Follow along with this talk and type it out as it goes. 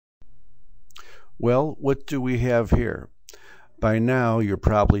Well, what do we have here? By now, you're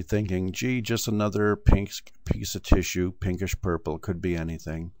probably thinking, gee, just another pink piece of tissue, pinkish purple, could be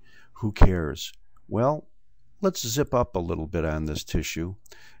anything. Who cares? Well, let's zip up a little bit on this tissue.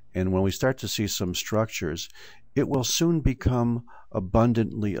 And when we start to see some structures, it will soon become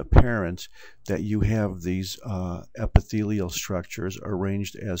abundantly apparent that you have these epithelial structures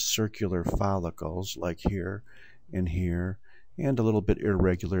arranged as circular follicles, like here, and a little bit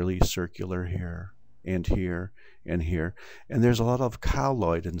irregularly circular here, and here, and here. And there's a lot of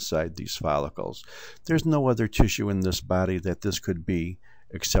colloid inside these follicles. There's no other tissue in this body that this could be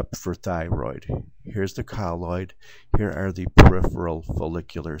except for thyroid. Here's the colloid. Here are the peripheral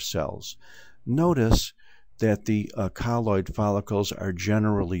follicular cells. Notice that the colloid follicles are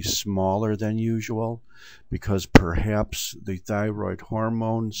generally smaller than usual because perhaps the thyroid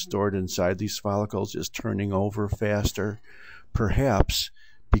hormone stored inside these follicles is turning over faster. Perhaps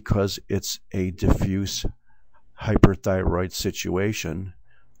because it's a diffuse hyperthyroid situation,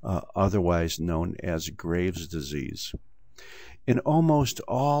 otherwise known as Graves' disease. In almost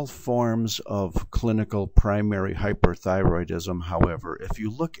all forms of clinical primary hyperthyroidism, however, if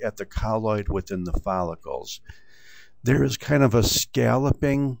you look at the colloid within the follicles, there is kind of a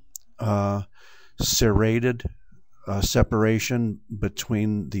scalloping, serrated separation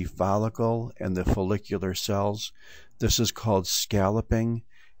between the follicle and the follicular cells. This is called scalloping.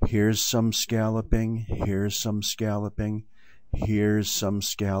 Here's some scalloping, here's some scalloping, here's some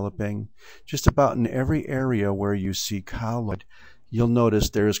scalloping. Just about in every area where you see colloid, you'll notice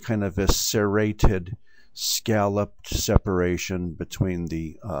there's kind of a serrated, scalloped separation between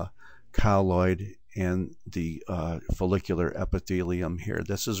the colloid and the follicular epithelium here.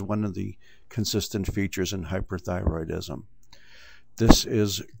 This is one of the consistent features in hyperthyroidism. This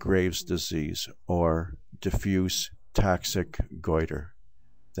is Graves' disease, or diffuse toxic goiter.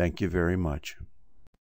 Thank you very much.